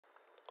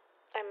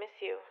I miss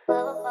you.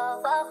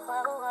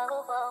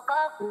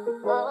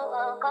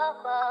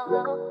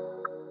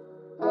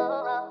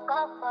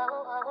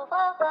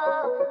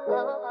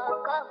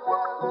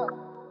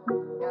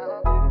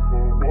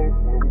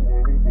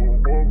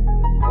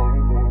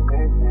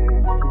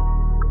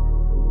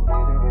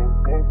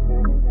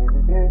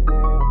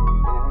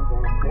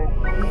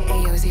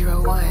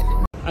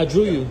 P.O.L.O. I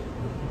drew you.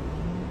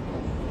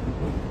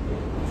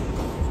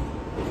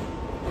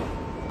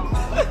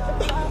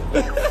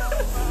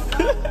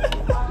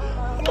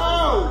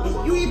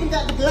 Whoa! You even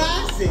got the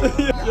glasses!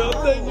 Yo,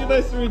 thank you.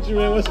 Nice to meet you,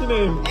 man. What's your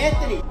name?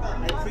 Anthony!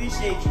 I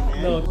appreciate you,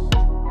 man. No.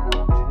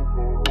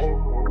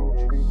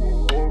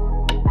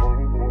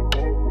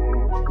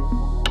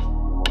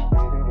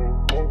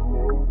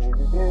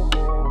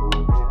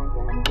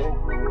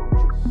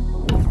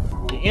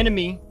 The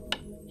enemy,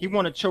 he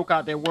want to choke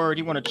out that word.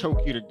 He want to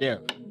choke you to death.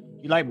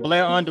 You like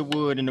Blair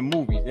Underwood in the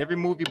movies. Every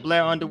movie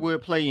Blair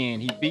Underwood play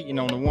in, he beating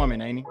on the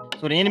woman, ain't he?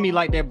 So the enemy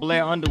like that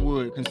Blair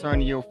Underwood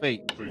concerning your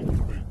faith.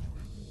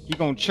 He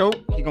gonna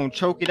choke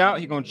it out,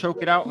 he gonna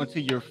choke it out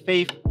until you're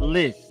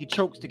faithless. He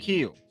chokes to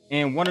kill.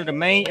 And one of the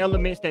main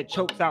elements that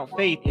chokes out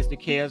faith is the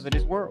cares of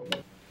this world.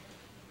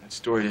 That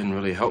story didn't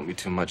really help me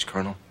too much,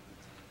 Colonel.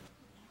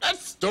 That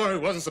story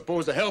wasn't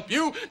supposed to help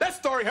you. That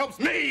story helps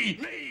me.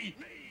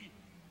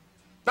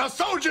 Now,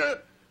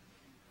 soldier!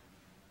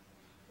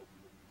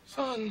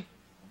 Son,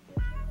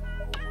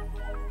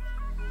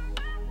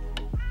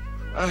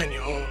 find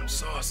your own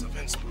source of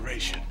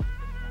inspiration.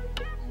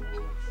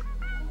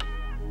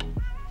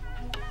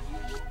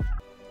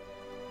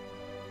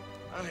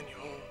 Find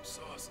your own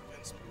source of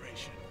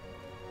inspiration.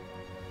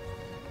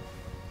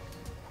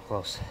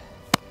 Close.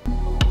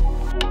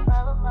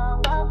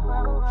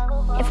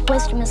 If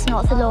wisdom is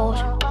not the Lord,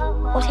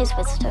 what is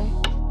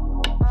wisdom?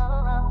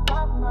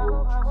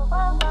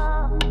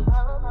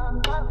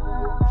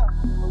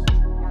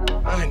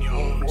 Find your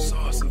own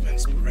source of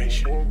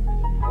inspiration.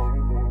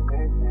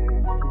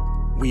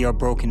 We are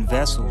broken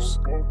vessels,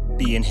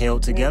 being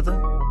held together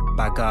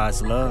by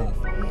God's love.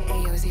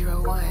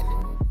 P.O.L.O.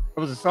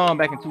 There was a song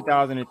back in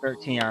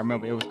 2013, I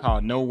remember. It was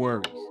called No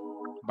Worries,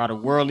 about a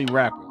worldly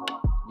rapper,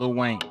 Lil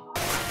Wayne.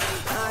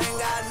 I ain't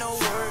got no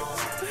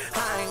words.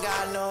 I ain't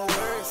got no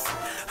words.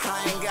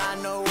 I ain't got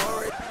no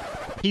words.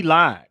 He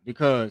lied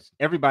because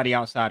everybody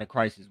outside of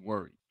Christ is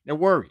worried. They're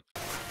worried.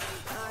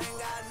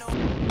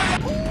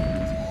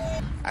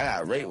 I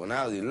got raped when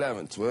I was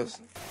 11, Twist.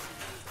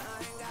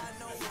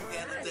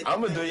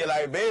 I'ma do you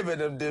like baby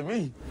them did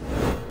me.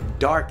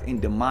 Dark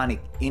and demonic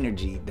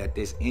energy that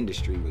this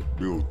industry was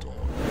built on.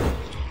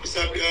 What's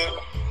up, y'all?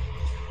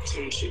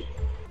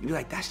 You're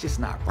like, that's just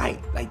not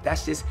right. Like,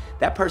 that's just,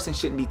 that person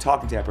shouldn't be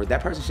talking to that person.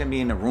 That person shouldn't be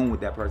in the room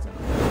with that person.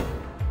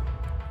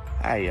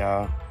 Hi,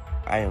 y'all.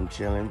 I am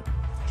chilling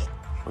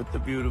with the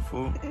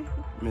beautiful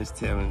Miss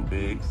Tillin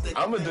Biggs.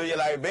 I'ma do you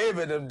like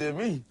baby them did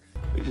me.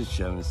 We just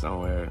chilling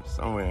somewhere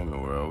in the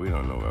world. We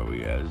don't know where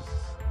we at. There's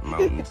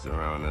mountains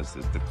around us.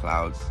 There's the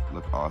clouds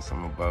look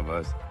awesome above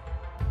us.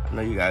 I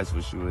know you guys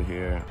wish you were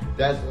here.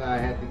 That's why I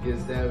had to get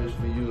savage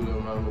for you,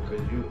 little mama,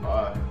 because you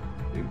are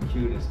the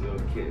cutest little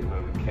kitten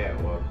on the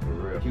catwalk, for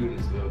real.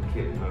 Cutest little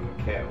kitten on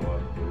the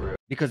catwalk, for real.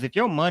 Because if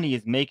your money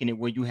is making it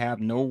where you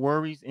have no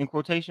worries, in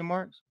quotation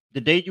marks,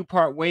 the day you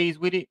part ways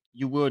with it,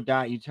 you will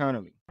die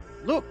eternally.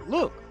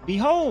 Look,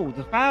 behold,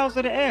 the fowls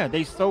of the air,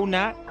 they sow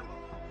not,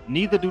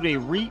 neither do they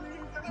reap,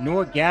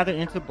 nor gather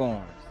into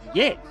barns.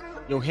 Yet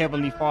your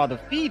heavenly Father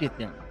feedeth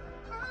them.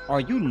 Are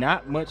you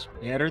not much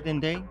better than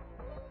they?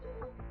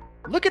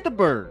 Look at the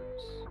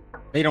birds.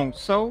 They don't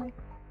sow,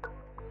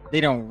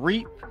 they don't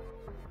reap,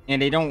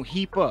 and they don't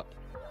heap up,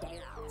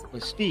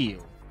 but still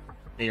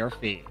they are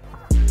fed.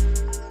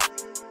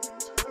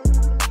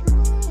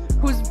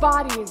 Whose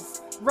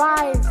bodies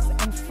rise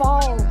and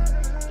fall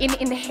in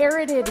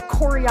inherited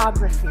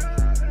choreography,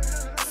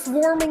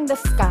 swarming the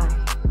sky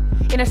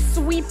in a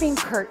sweeping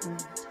curtain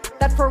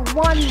that for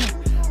one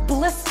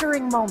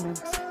blistering moment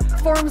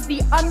forms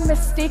the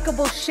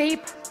unmistakable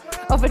shape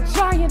of a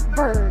giant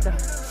bird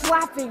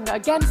flapping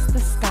against the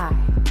sky.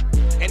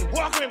 And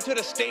welcome him to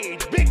the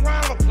stage. Big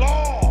round of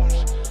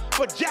applause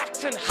for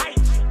Jackson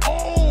Heights'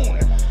 own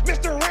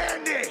Mr.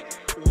 Randy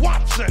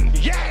Watson.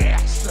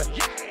 Yes!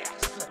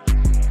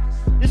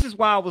 This is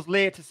why I was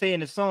led to say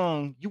in the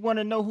song, you want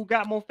to know who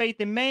got more faith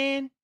in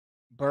man?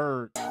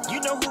 Birds.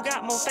 You know who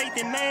got more faith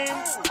in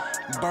man?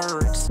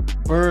 Birds.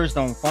 Birds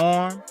don't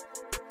farm,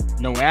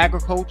 no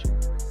agriculture,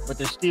 but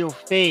they're still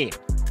fed.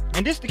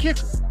 And this the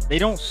kicker. They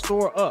don't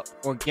store up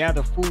or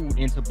gather food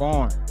into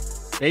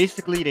barns.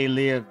 Basically, they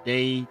live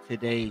day to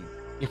day.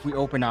 If we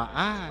open our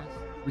eyes,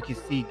 we can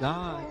see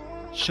God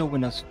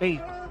showing us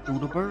faith through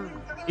the birds.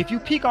 If you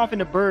peek off in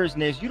the bird's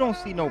nest, you don't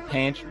see no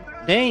pantry.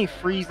 They ain't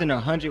freezing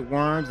 100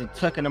 worms and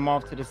tucking them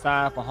off to the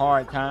side for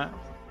hard times.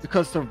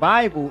 Because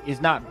survival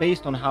is not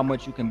based on how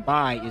much you can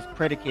buy, it's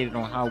predicated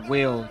on how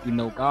well you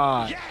know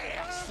God.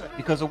 Yes!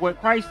 Because of what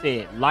Christ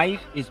said,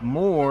 life is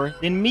more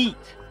than meat.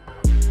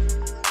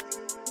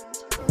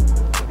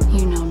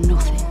 You know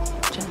nothing,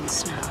 Jon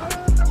Snow.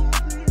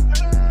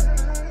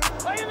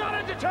 Are you not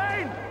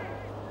entertained?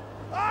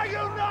 Are you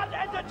not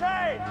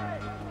entertained?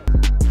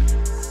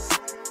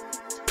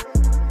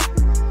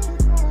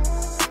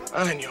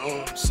 Find your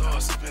own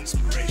source of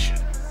inspiration.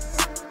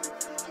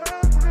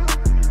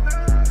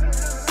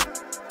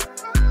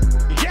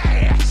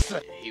 Yes!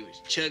 He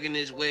was chugging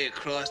his way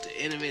across the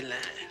enemy line.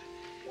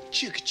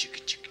 Chugga,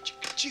 chugga, chugga,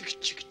 chugga, chugga,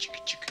 chugga, chugga,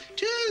 chugga.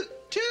 Toot,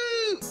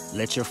 toot.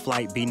 Let your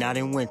flight be not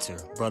in winter,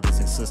 brothers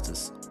and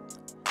sisters.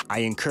 I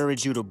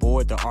encourage you to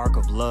board the ark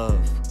of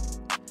love.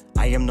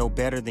 I am no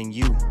better than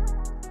you,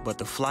 but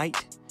the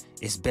flight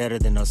is better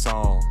than us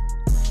all.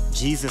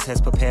 Jesus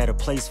has prepared a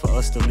place for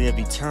us to live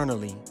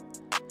eternally.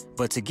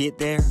 But to get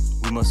there,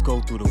 we must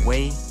go through the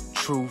way,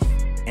 truth,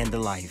 and the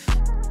life.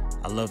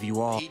 I love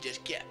you all. He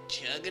just kept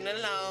chugging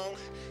along.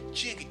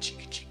 Chugga,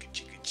 chugga, chugga,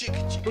 chugga,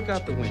 chugga, chugga. Look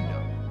out the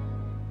window.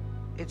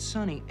 It's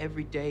sunny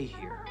every day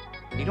here.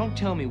 You don't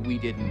tell me we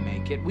didn't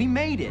make it. We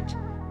made it.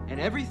 And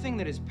everything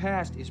that is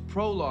past is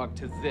prologue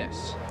to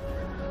this.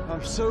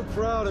 I'm so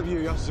proud of you,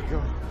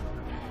 Yasuko.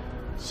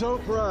 So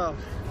proud.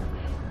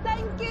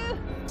 Thank you.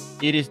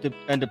 It is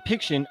a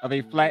depiction of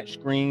a flat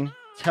screen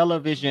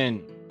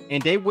television.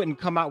 And they wouldn't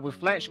come out with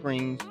flat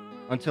screens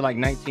until like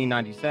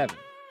 1997,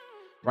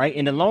 right?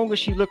 And the longer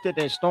she looked at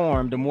that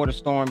storm, the more the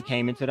storm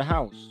came into the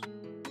house.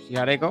 See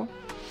how they go?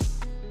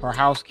 Her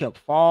house kept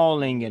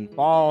falling and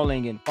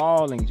falling and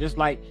falling, just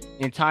like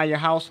entire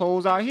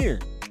households out here.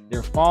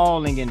 They're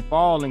falling and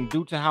falling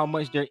due to how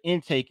much they're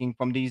intaking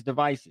from these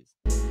devices.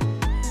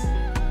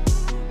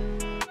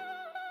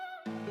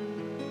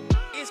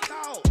 It's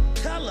called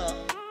television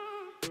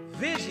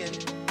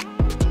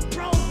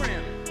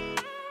programming.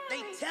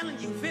 They telling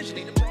you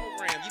visually the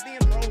program. You being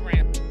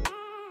programmed.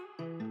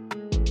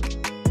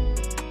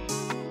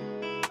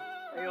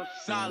 Hey, yo,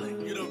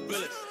 solid. You're the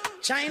realest.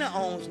 China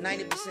owns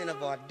 90%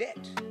 of our debt.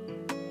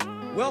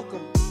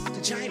 Welcome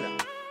to China.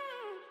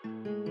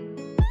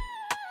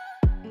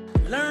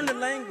 Learn the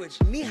language,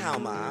 ni hao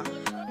ma.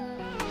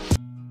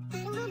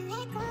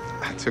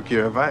 I took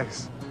your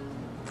advice.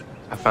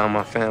 I found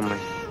my family,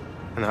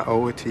 and I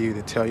owe it to you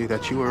to tell you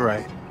that you were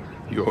right.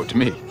 You owe it to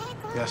me?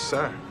 Yes,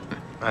 sir.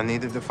 I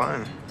needed to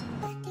find him.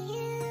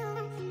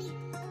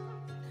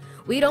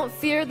 We don't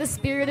fear the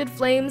spirited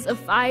flames of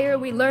fire.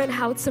 We learn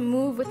how to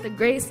move with the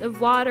grace of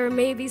water.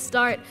 Maybe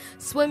start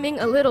swimming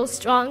a little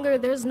stronger.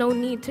 There's no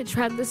need to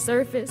tread the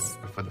surface.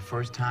 For the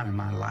first time in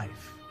my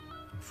life,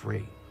 I'm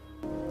free.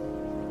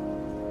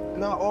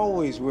 And I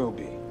always will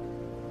be.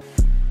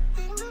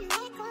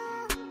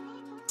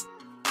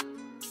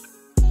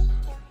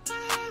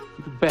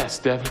 You're the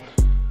best, Devin.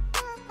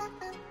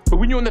 But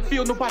when you're in the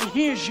field, nobody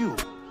hears you.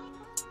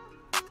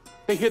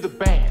 They hear the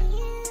band.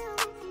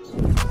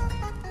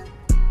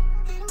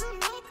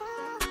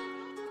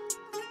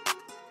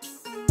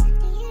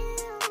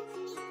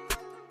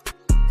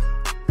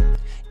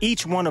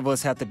 Each one of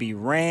us have to be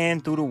ran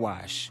through the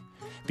wash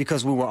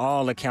because we were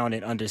all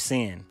accounted under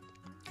sin.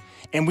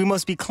 And we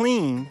must be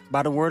clean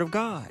by the word of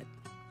God.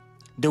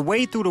 The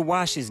way through the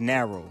wash is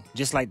narrow,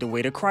 just like the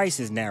way to Christ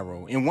is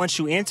narrow. And once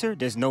you enter,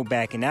 there's no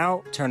backing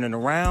out, turning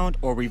around,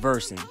 or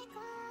reversing.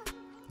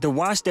 The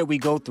wash that we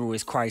go through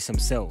is Christ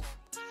himself.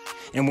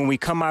 And when we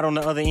come out on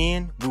the other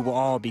end, we will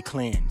all be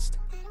cleansed.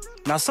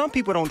 Now, some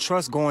people don't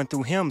trust going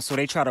through him, so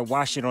they try to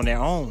wash it on their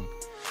own.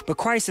 But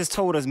Christ has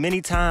told us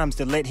many times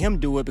to let him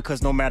do it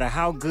because no matter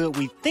how good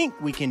we think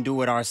we can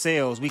do it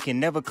ourselves, we can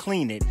never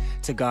clean it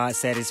to God's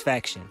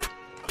satisfaction.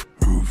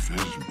 Proof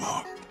is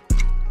marked.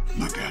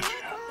 Look at you.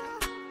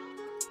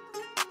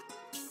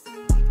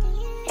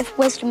 If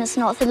wisdom is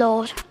not the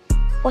Lord,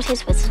 what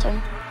is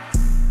wisdom?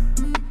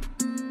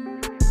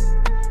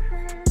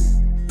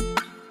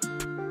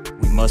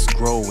 We must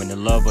grow in the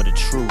love of the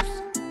truth.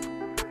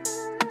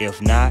 If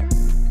not,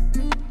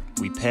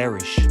 we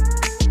perish.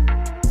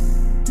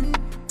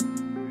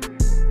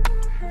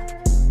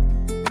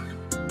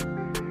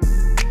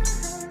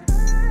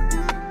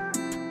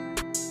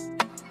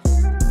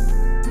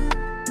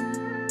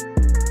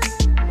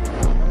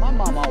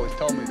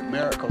 Told me that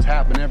miracles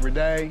happen every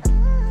day.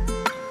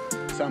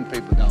 Some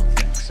people don't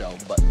think so,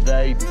 but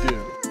they do.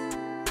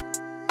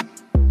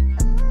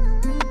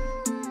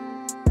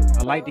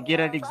 I like to get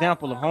an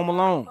example of Home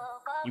Alone.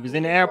 He was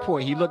in the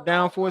airport. He looked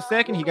down for a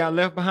second. He got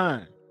left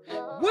behind.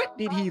 What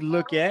did he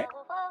look at?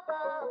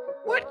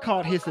 What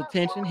caught his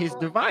attention? His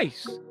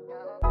device.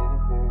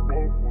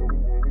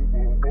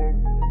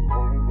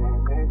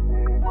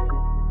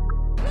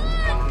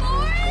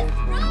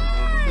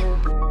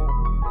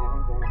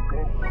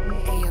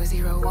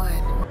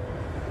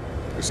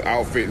 This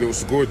outfit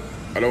looks good.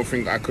 I don't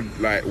think I could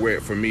like wear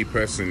it for me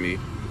personally.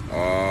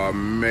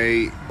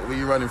 Mate, what are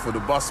you running for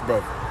the bus, bro?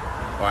 All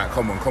right,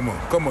 come on.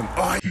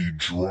 Oh, he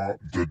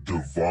dropped the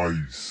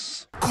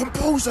device.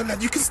 Composure,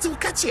 lad. You can still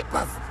catch it,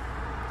 bruv.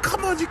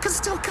 Come on, you can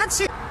still catch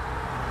it.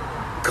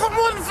 Come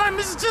on, fam.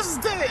 It's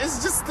just there.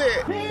 It's just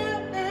there. Here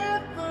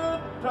in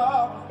the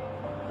dark,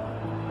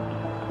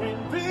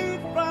 and we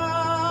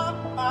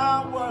found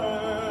our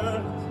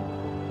words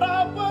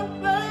of what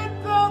they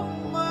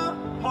done my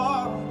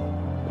heart.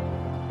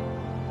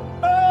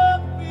 I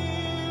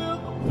feel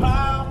the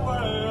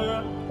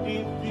power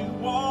if you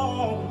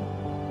want.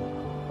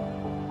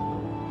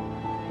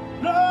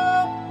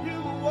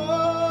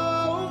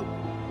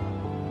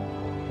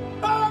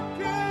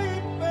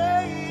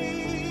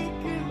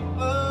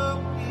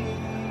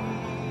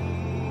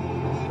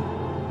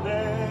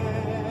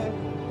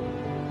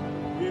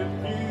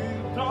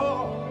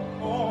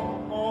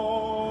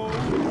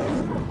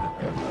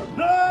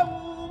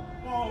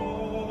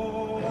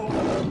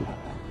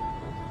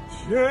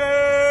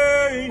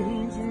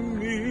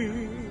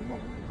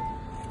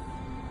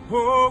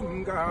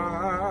 Oh,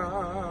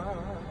 God,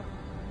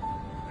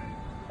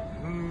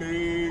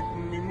 make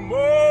me more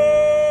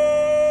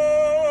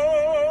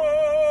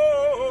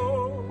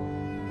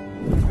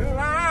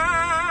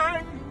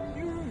like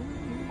you.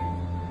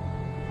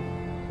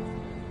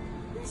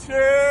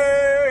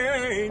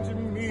 Change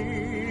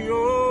me,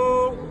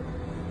 oh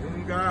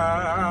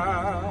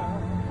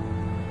God,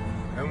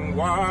 and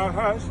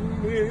wash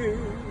me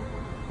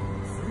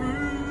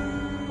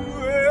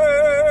through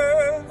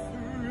and through.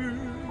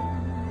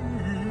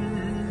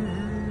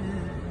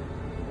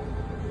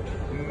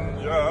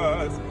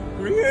 Just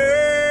create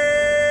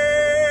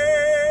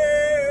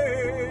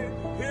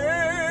in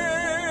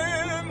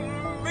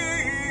me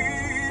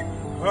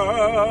a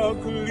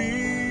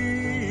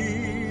clean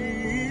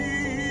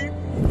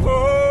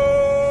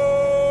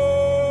heart,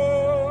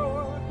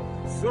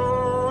 so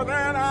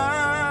that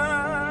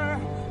I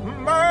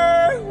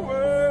might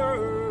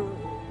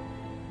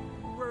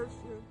worship.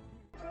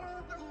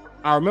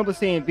 I remember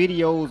seeing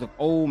videos of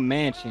old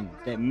mansions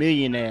that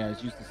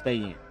millionaires used to stay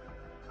in.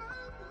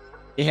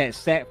 It had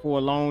sat for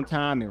a long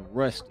time and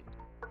rusted.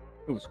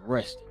 It was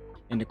rusted,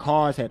 and the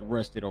cars had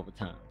rusted over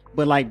time.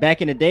 But like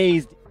back in the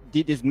days,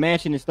 this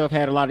mansion and stuff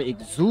had a lot of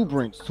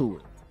exuberance to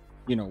it.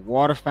 You know,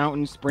 water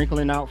fountains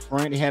sprinkling out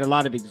front. It had a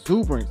lot of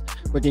exuberance.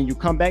 But then you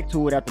come back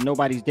to it after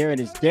nobody's there and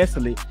it's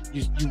desolate.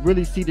 You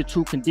really see the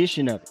true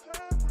condition of it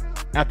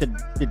after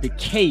the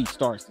decay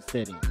starts to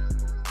set in.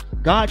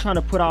 God trying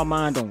to put our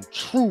mind on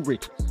true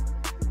riches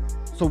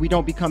so we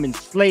don't become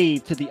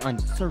enslaved to the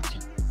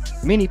uncertain.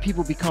 Many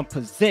people become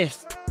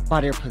possessed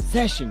by their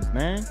possessions,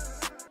 man.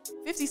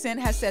 50 Cent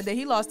has said that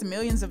he lost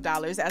millions of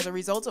dollars as a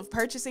result of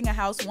purchasing a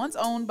house once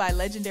owned by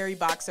legendary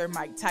boxer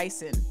Mike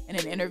Tyson. In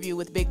an interview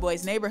with Big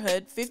Boy's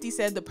Neighborhood, 50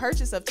 said the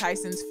purchase of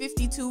Tyson's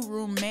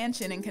 52-room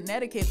mansion in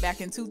Connecticut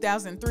back in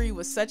 2003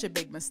 was such a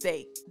big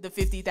mistake. The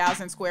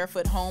 50,000 square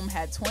foot home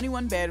had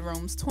 21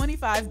 bedrooms,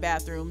 25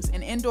 bathrooms,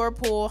 an indoor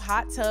pool,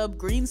 hot tub,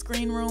 green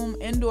screen room,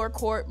 indoor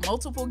court,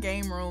 multiple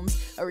game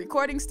rooms, a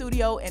recording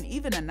studio, and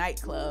even a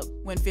nightclub.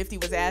 When 50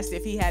 was asked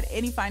if he had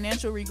any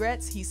financial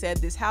regrets, he said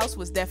this house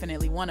was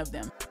definitely one of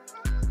them.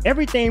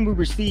 Everything we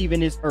receive in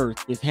this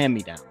earth is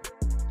hand-me-down,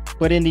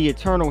 but in the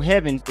eternal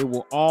heavens, it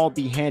will all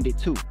be handed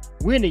to.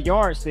 We're in the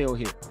yard sale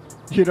here.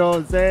 You know what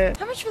I'm saying?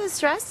 How much for this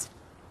dress?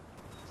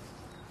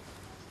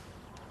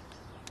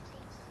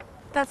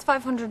 That's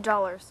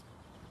 $500.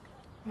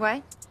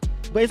 What?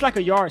 But it's like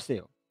a yard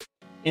sale.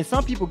 And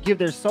some people give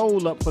their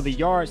soul up for the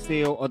yard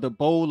sale or the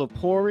bowl of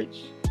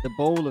porridge, the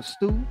bowl of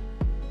stew.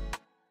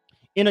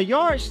 In a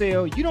yard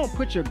sale, you don't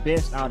put your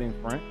best out in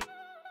front.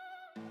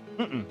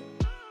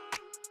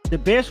 The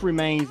best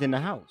remains in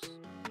the house.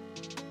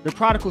 The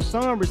prodigal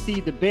son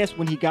received the best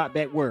when he got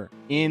back where?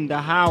 In the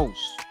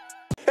house.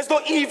 It's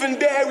not even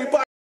there,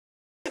 everybody.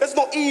 It's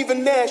not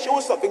even there. Show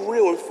us something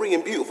real and free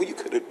and beautiful. You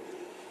couldn't.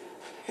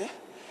 Yeah?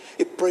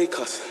 It break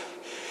us.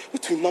 We're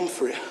too numb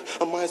for it.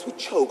 Our minds would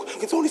choke.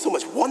 There's only so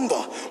much wonder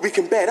we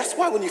can bear. That's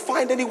why when you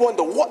find any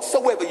wonder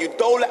whatsoever, you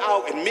dole it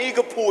out in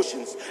meager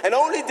portions. And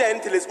only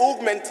then till it's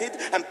augmented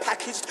and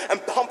packaged and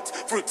pumped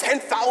through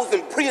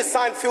 10,000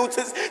 pre-assigned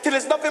filters till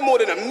it's nothing more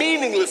than a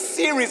meaningless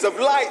series of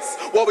lights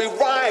while we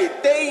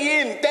ride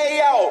day in, day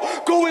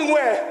out. Going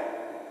where?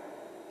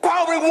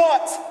 Powering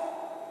what?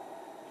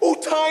 All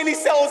tiny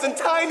cells and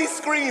tiny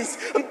screens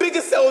and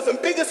bigger cells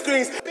and bigger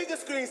screens, bigger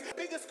screens,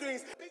 bigger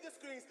screens, bigger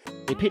screens.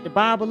 They picked the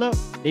Bible up.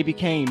 They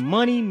became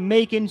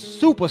money-making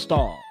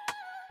superstars.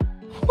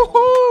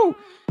 Woo-hoo!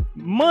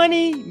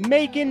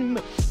 Money-making.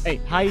 Hey,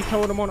 how he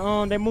told him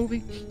on that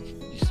movie?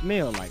 You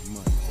smell like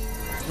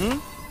money.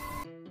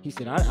 He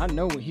said, I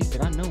know what he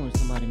said. I know when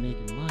somebody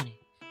making money.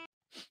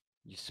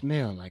 You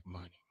smell like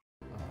money.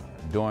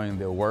 Doing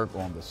their work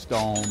on the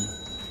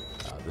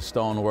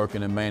stonework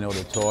in the main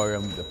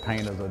auditorium. The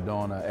painters are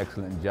doing an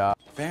excellent job.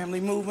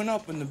 Family moving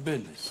up in the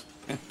business.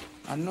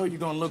 I know you're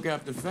gonna look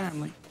after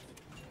family.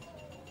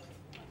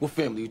 What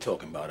family you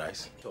talking about,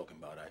 Ice? Talking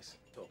about Ice.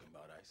 Talking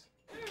about Ice.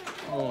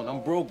 Come on,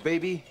 I'm broke,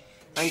 baby.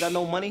 I ain't got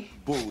no money.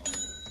 Boo.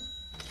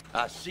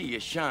 I see you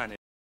shining.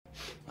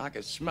 I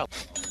can smell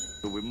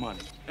it with money.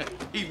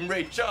 Even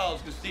Ray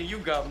Charles can see you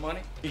got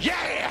money.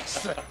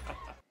 Yes!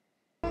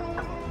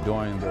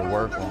 Doing their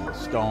work on the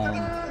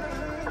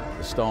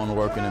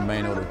stonework in the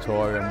main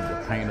auditorium.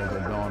 The painters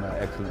are doing an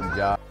excellent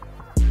job.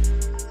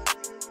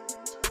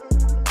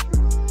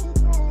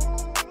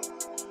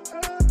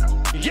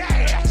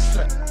 Yes!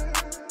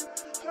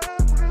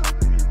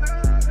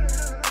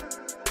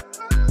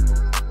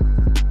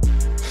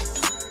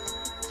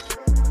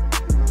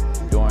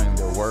 Doing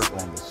their work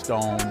on the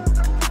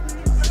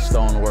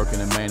stonework in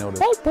the main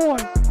auditorium. Oh boy!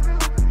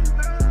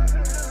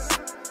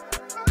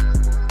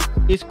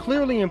 It's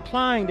clearly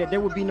implying that there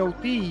would be no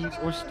thieves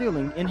or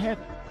stealing in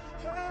heaven.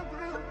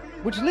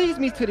 Which leads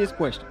me to this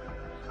question.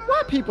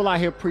 Why people out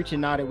here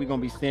preaching now that we're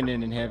going to be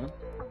sinning in heaven?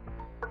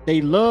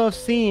 They love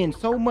sin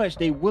so much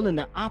they willing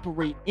to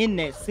operate in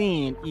that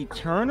sin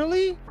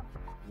eternally?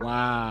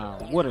 Wow,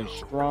 what a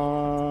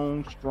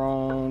strong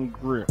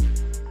grip.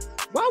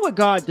 Why would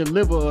God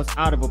deliver us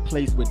out of a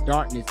place with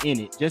darkness in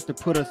it just to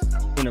put us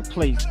in a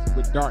place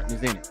with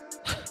darkness in it?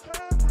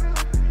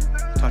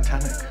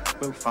 Titanic,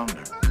 Will found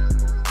her.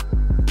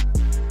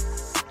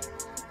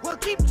 Well,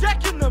 keep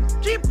checking them.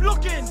 Keep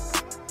looking.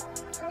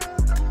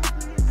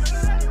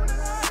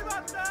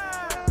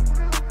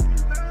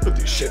 But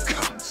this ship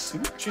can't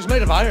sink. She's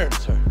made of iron,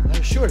 sir. I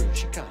assure you,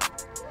 she can't.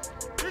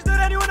 Is there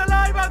anyone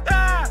alive out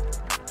there?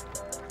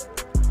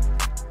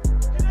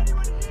 Can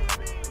anyone hear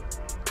me?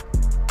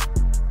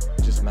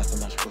 It is a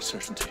mathematical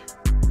certainty.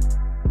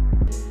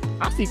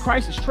 I see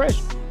Christ as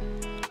treasure.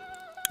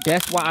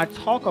 That's why I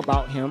talk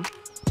about him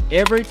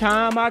every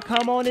time I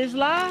come on this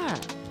live.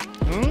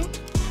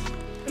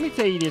 Let me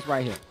tell you this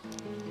right here.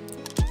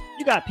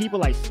 You got people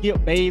like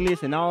Skip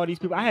Bayless and all these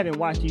people. I haven't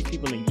watched these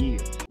people in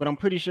years, but I'm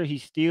pretty sure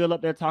he's still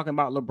up there talking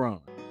about LeBron.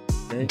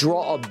 Okay?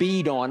 Draw a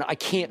bead on. I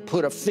can't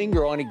put a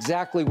finger on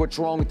exactly what's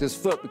wrong with his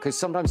foot because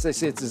sometimes they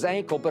say it's his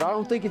ankle, but I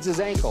don't think it's his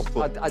ankle.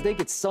 I think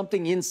it's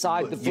something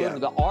inside the foot or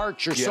the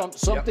arch or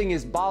something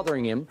is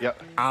bothering him.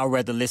 I'd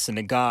rather listen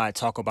to God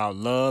talk about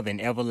love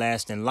and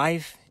everlasting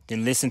life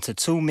than listen to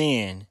two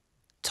men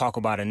talk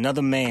about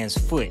another man's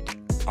foot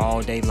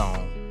all day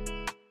long.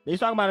 They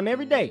talk about him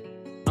every day.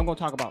 I'm going to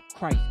talk about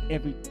Christ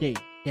every day.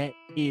 That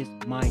is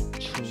my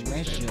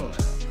treasure.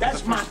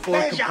 That's my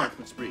pleasure.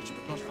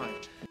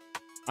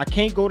 I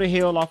can't go to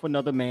hell off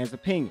another man's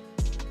opinion.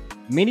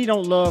 Many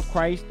don't love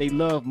Christ. They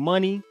love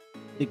money,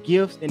 the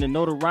gifts, and the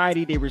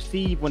notoriety they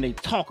receive when they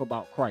talk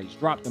about Christ.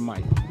 Drop the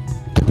mic.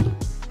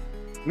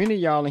 Many of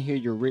y'all in here,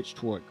 you're rich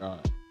toward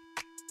God.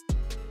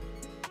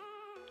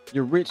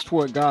 You're rich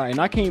toward God, and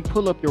I can't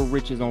pull up your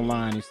riches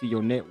online and see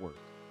your net worth.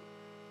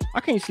 I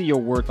can't see your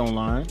worth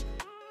online.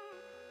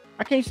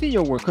 I can't see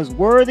your worth because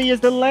worthy is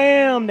the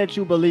Lamb that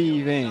you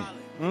believe in.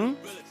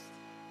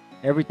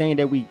 Everything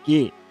that we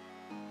get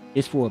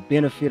is for a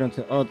benefit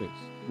unto others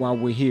while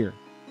we're here.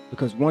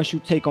 Because once you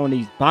take on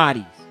these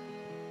bodies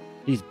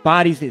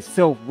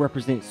itself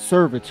represent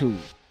servitude.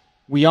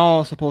 We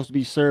all supposed to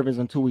be servants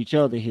unto each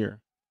other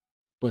here.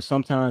 But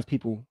sometimes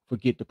people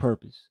forget the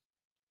purpose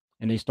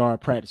and they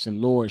start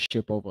practicing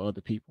lordship over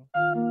other people.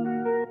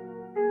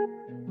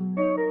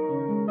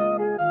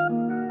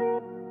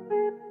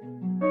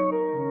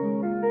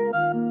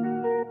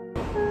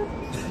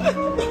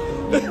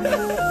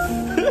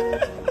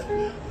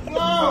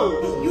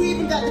 Whoa! You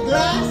even got the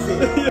glasses.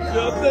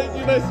 Yo, thank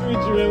you. Nice to meet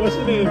you, man. What's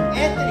your name?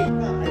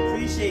 Anthony. Oh, I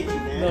appreciate you,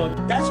 man.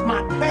 No. That's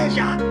my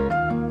pleasure.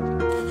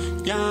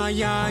 Yeah,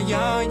 yeah,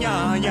 yeah,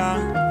 yeah, yeah.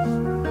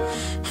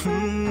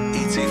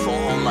 E.T. for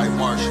Home Life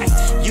Marshall.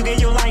 You gave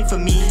your life for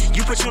me.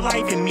 You put your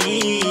life in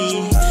me.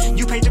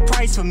 You paid the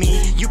price for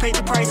me. You paid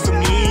the price for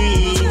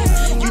me.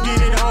 You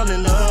did it all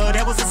in love.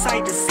 That was a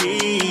sight to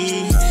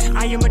see.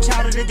 I am a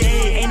child of the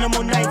day. Ain't no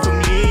more night for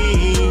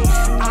me.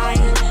 I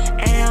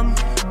am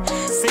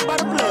saved by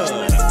the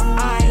blood.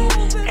 I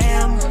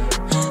am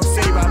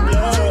saved by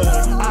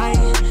blood. I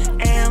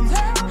am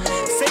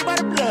saved by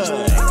the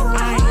blood.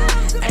 I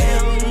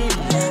am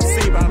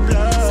saved by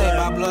blood. Saved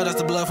by blood, that's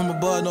the blood from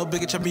above. No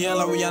bigger champion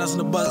like Rihanna's in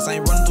the bus. I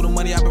ain't running through the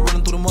money, I've been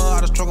running through the mud. I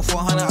just struggle for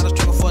 100, I just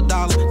struggle for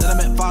 $1. Then I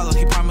met Father,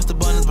 he promised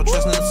abundance, but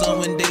trusting in the sun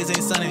when days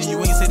ain't sunny. You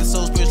ain't say the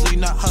soul spiritually,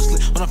 not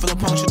hustling. When I'm feeling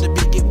punctured, the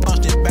beat get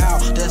punched and bow.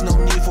 There's no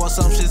need for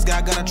assumptions,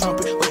 God got a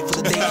trumpet. Wait for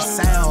the day it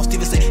sounds.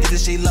 Steven say, is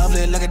this she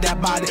lovely? Look at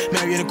that body,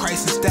 Mary in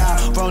Christ in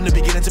style. From the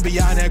beginning to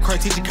beyond that,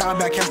 Christ teaching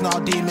combat, casting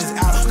all demons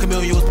out.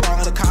 Chameleon was part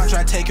of the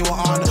contract, take it with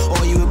honor,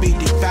 or you would be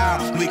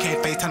defiled. We can't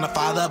FaceTime the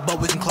Father,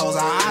 but we can close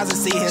our eyes and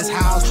see his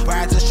house.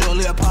 Rise is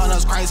surely upon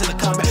us, Christ in the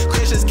comeback.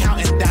 Christians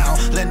counting down,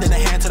 lending a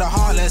hand to the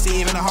heartless,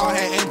 even the hard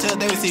head until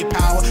they receive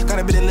power.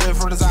 Gotta be delivered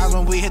from desires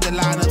when we hit the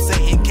lineup,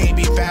 Satan can't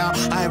be found.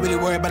 I ain't really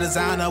worried about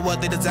designer, what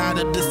they design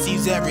that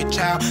deceives every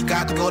child.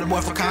 Got to go to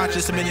war for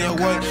conscience, and in your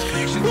word.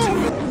 Hey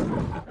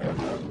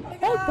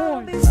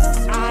boy.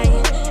 I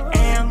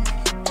am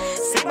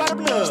saved by the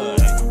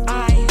blood.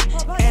 I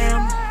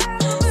am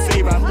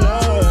saved by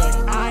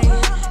blood. I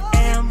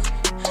am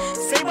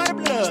saved by the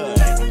blood.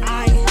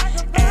 I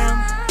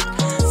am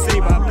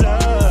saved by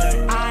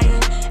blood. I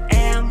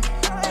am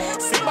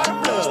saved by the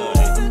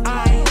blood. I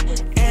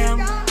am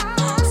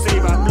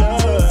saved by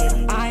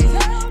blood. I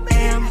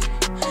am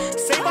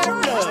saved by the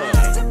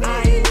blood. I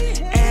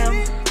am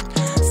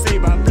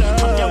saved by blood.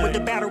 I'm done with the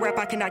battle rap,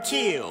 I cannot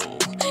kill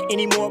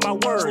any more of my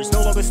words,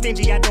 no longer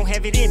stingy, I don't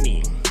have it in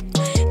me.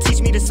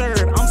 Teach me to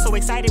serve, I'm so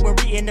excited when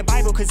reading the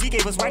Bible, cause he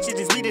gave us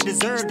righteousness we to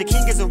deserve. The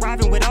king is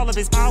arriving with all of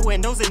his power,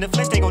 and those in the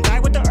flesh, they gon' die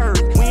with the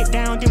earth. Went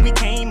down, then we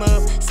came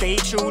up, stayed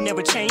true,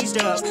 never changed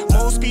up.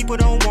 Most people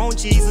don't want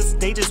Jesus,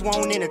 they just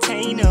won't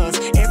entertain us.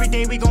 Every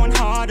day we going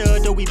harder,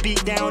 though we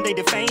beat down, they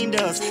defamed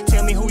us.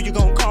 Tell me who you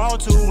gon' call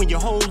to when your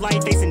whole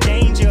life facing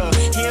danger.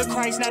 Hear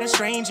Christ Christ, not a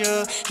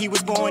stranger. He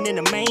was born in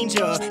a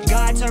manger.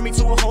 God turned me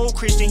to a whole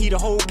Christian. He the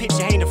whole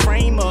picture, ain't the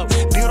frame up.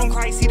 Built on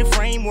Christ, he the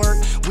framework.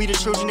 We the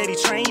children that he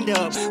trained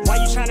up. Why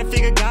you trying to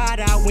figure God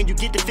out when you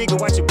get the figure?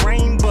 Watch your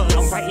brain buzz.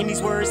 I'm writing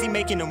these words, he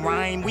making them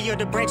rhyme. We are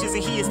the branches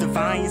and he is the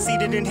vine.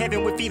 Seated in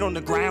heaven with feet on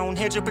the ground.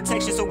 Hedge of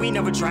protection so we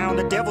never drown.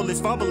 The devil is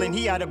fumbling,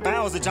 he out of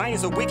bounds. The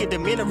giants are wicked, the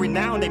men of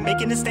renown. They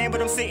making a stand,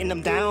 but I'm sitting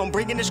them down.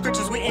 Bringing the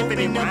scriptures with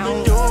infinite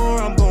round. The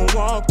door, I'm gonna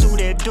walk through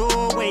that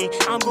doorway.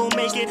 I'm gonna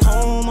make it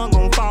home, I'm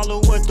gonna follow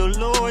what the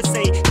Lord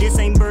say. This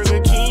ain't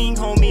Burger King,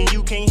 homie,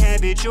 you can't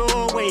have it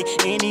your way.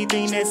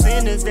 Anything that's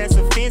in us that's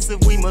offensive,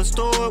 we must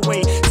store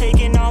away.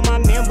 Taking all my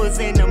members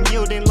and I'm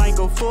yielding like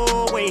a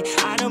four-way.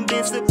 I done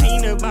been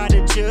subpoenaed by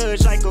the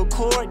judge like a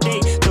court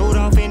date. Throwed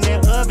off in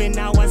that oven,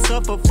 now I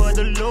suffer for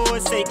the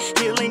Lord's sake.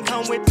 Healing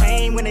come with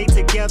pain when they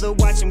together,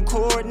 watch them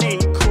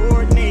coordinate.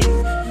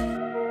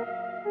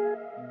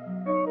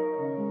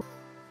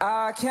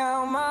 I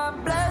count my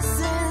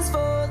blessings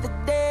for the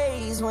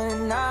days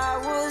when I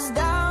was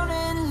down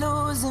and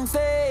losing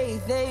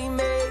faith. They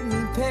made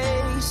me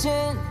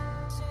patient.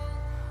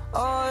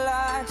 All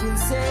I can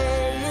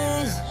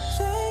say is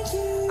thank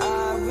you.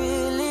 I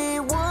really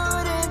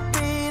wouldn't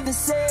be the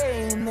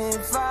same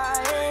if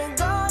I ain't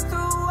gone through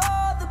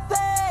all the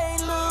pain.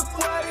 Look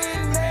what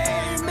it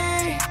made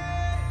me.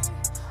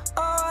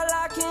 All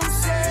I can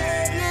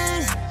say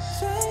is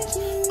thank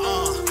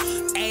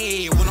you.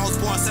 Hey, when I was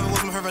born, 7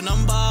 was my favorite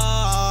number.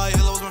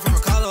 Yellow was my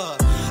favorite color.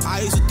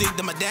 I used to think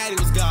that my daddy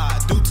was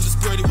God due to the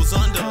spirit he was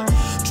under.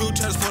 Truth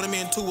transported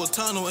me into a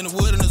tunnel in the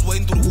wilderness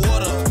waiting through the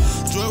water.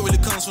 Joy really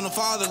comes from the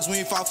Father, cause when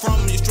you fall from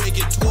him, you straight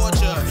get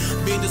tortured.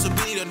 Being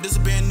disobedient,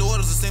 disobeying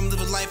orders, the same as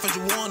his life as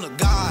you want to.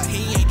 God,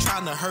 he ain't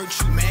trying to hurt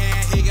you, man.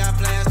 He got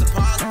plans to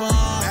prosper.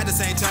 At the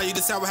same time, you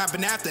decide what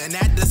happened after, and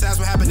that decides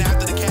what happened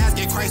after the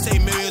casket. Christ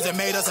saved millions and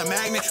made us a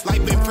magnet.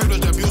 Life been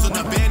privileged, abused, and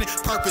abandoned.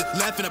 Purpose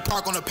left in the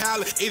park on the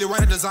pallet. Either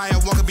right or desire,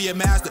 one can be a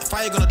master.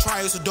 Fire gonna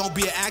try you, so don't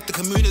be an actor.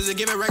 Communities are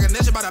giving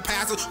recognition by the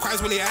pastor.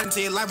 Christ really adding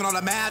to your life and all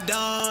the math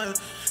done.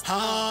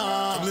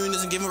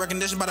 Communities and giving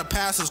recognition by the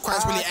pastors.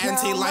 Christ really adding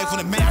to your life when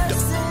the map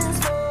done.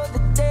 For the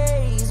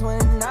days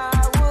when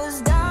I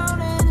was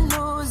down and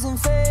losing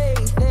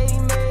faith, they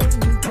made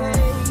me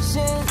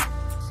patient.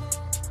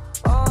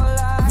 All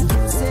I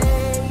can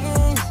say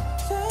is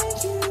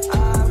thank you. I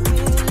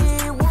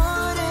really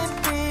wouldn't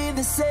be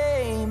the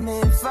same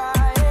if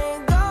I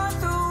ain't gone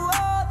through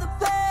all the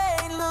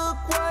pain. Look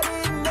what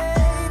it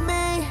made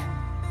me.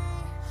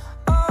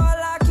 All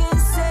I can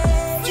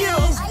say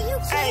is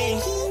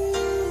hey.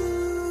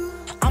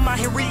 I'm out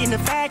here reading the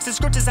facts, the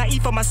scriptures I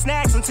eat for my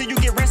snacks. Until you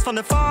get rest from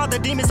the Father,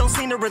 demons don't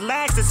seem to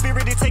relax. The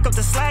spirit they take up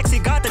the slacks, he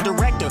got the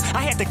director.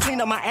 I had to clean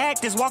up my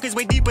act, this walk is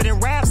way deeper than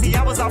rap. See,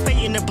 I was all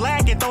fading the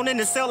black and thrown in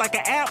the cell like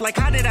an app. Like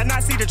how did I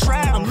not see the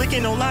trap? I'm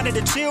looking online at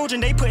the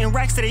children, they putting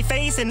racks to their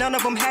face and none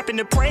of them happen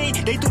to pray.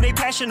 They threw their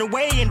passion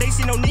away and they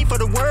see no need for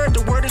the word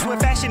is what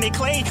fashion they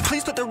clay.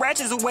 Please put the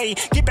ratchets away,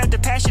 get back to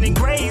passion and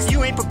grace.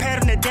 You ain't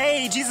prepared on the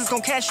day, Jesus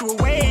gon' cash you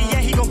away. Yeah,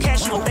 he gon'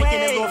 cash you away. I'm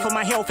thanking the Lord for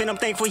my health and I'm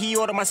thankful he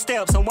ordered my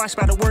steps. I'm washed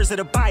by the words of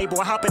the Bible,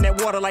 I hop in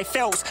that water like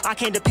Phelps. I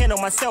can't depend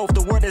on myself,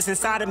 the word is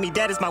inside of me,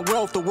 that is my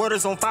wealth. The word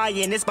is on fire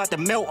and it's about to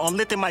melt. I'm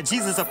lifting my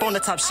Jesus up on the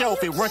top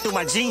shelf, it run through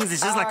my jeans,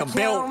 it's just like a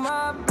belt.